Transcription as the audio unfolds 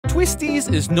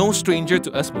Twisties is no stranger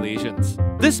to us Malaysians.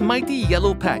 This mighty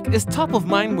yellow pack is top of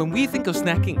mind when we think of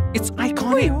snacking. It's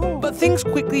iconic, but things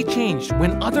quickly changed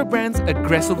when other brands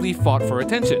aggressively fought for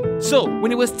attention. So,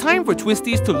 when it was time for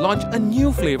Twisties to launch a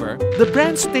new flavor, the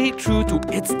brand stayed true to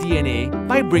its DNA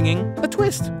by bringing a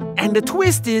twist. And the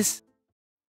twist is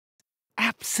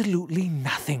absolutely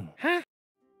nothing. Huh?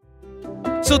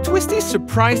 So Twisties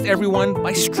surprised everyone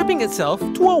by stripping itself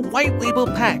to a white label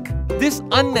pack. This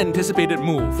unanticipated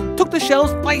move took the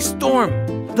shelves by storm.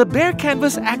 The bare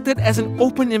canvas acted as an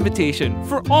open invitation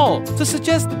for all to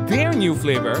suggest their new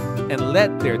flavor and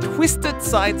let their twisted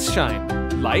sides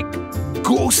shine, like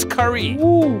Ghost Curry,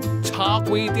 Char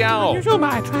Kway Teow, You should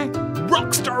buy try.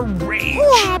 Rockstar Rage,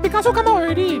 Wow, Picasso come out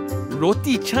already.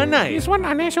 Roti Canai, This one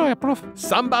unnatural approve.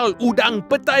 Sambal Udang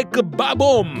Petai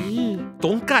Kebabom,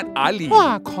 Tongkat Ali.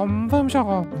 Wow, confirm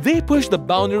shock. They push the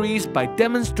boundaries by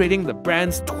demonstrating the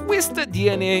brand's twisted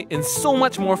DNA in so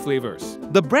much more flavors.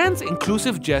 The brand's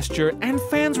inclusive gesture and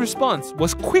fans' response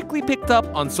was quickly picked up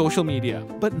on social media.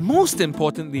 But most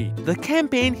importantly, the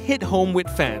campaign hit home with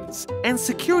fans and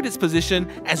secured its position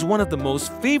as one of the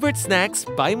most favored snacks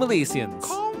by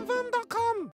Malaysians.